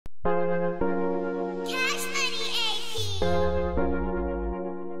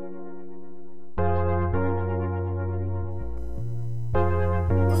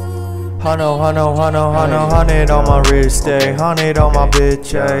Hundred on my wrist, ayy. 100 on my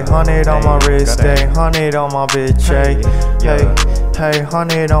bitch, ayy. 100 on my wrist, ayy. 100 on my bitch, ayy. Hey,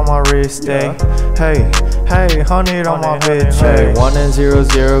 100 on my wrist, ayy. Hey, 100 on my bitch, ayy. 1 and 0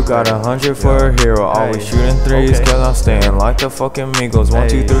 0, got 100 for a hero. Always shooting threes, cause I'm staying like the fucking Migos. 1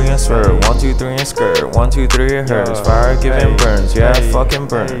 2 3 and swerve, 1 2 3 and skirt, 1 2 3 it hurts. Fire giving burns, yeah, it fucking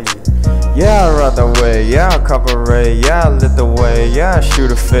burns. Yeah, I ride the way, yeah, I cop a ray, yeah, I lit the way, yeah, I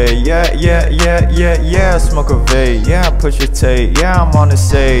shoot a fade, yeah, smoke a vape, yeah, I push a tape, yeah, I'm on the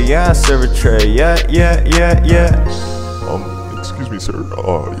say, yeah, I serve a tray, yeah. Excuse me, sir.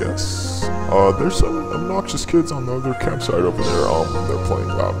 Yes. There's some obnoxious kids on the other campsite over there. They're playing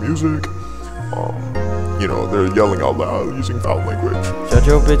loud music. You know, they're yelling out loud using foul language. Shut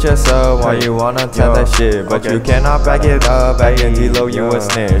your bitch ass up while you wanna tell that shit, but you cannot back it up. Back in D-Lo, you a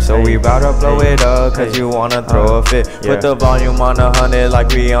snare. So we bout to blow it up, cause you wanna throw a fit. Put the volume on 100 like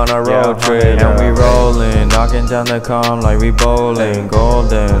we on a road trip. And we rolling, knocking down the calm like we bowling.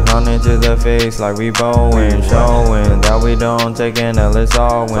 Golden, 100 to the face like we bowing. Showing that we don't take an L, it's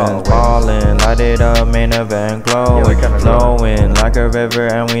all wins. Ballin', light it up, main event glowing. Flowing like a river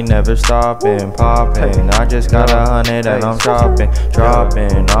and we never stopping. Popping, I just got 100 and I'm dropping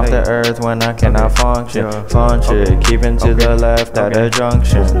off the earth when I cannot function. Fun shit, keeping to the left at a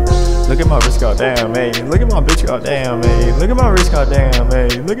junction. Look at my wrist, goddamn, hey. Look at my bitch, goddamn, hey. Look at my wrist, goddamn,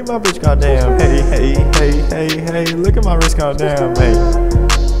 hey. Look at my bitch, goddamn, hey. Look at my wrist, goddamn, hey.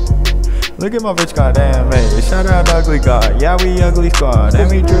 Look at my bitch, goddamn, hey. Shout out ugly god, yeah, we ugly squad. And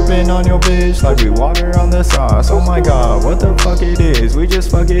we dripping on your bitch like we water on the sauce. Oh my god, what the fuck it is? We just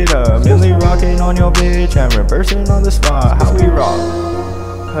fuck it up. Millie rocking on your bitch and reversing on the spot. How we rock?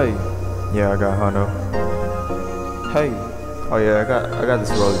 Hey, yeah, I got Hundo. Hey, oh yeah, I got this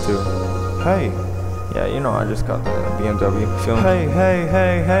roller too. Hey, yeah, you know I just got the BMW. Feel me? Hey.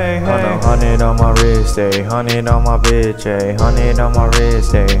 100 on my wrist, ayy. 100 on my bitch, ayy. 100 on my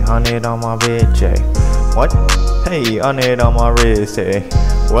wrist, ayy. 100 on my bitch, ayy. What? Hey, 100 on my wrist, ayy.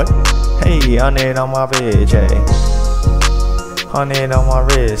 What? Hey, 100 on my bitch, ayy. 100 on my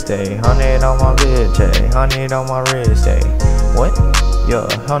wrist, ayy. 100 on my bitch, ayy. 100 on my wrist, ayy. What? Yeah,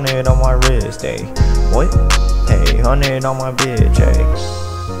 100 on my wrist, ayy. What? Hey, 100 on my bitch, ayy.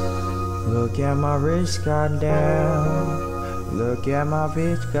 Look at my wrist, goddamn. Look at my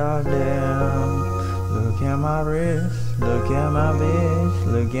bitch, goddamn. Look at my wrist. Look at my bitch.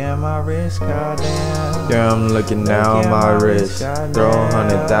 Look at my wrist, goddamn. Yeah, I'm looking down my wrist. Throw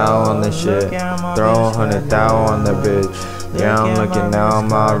 100 thou on the shit. Throw 100 thou on the bitch. Yeah, I'm looking down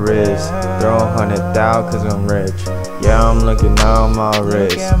my wrist. Throw 100 thou cause I'm rich. Yeah, I'm looking down my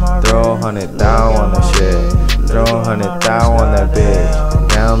wrist. Throw 100 thou on the shit. Throw 100 thou on that bitch.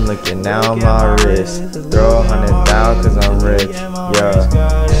 Yeah, I'm looking down my wrist. Throw 100 thou cause I'm rich.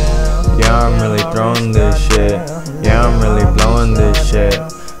 Yeah, I'm really throwing this shit. Yeah, I'm really blowing this shit.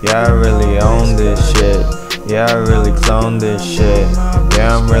 Yeah, I really own this shit. Yeah, I really clone this shit.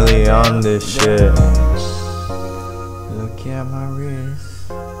 Yeah, I'm really on this shit. Look at my wrist.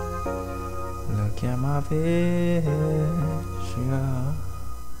 Look at my bitch. Yeah.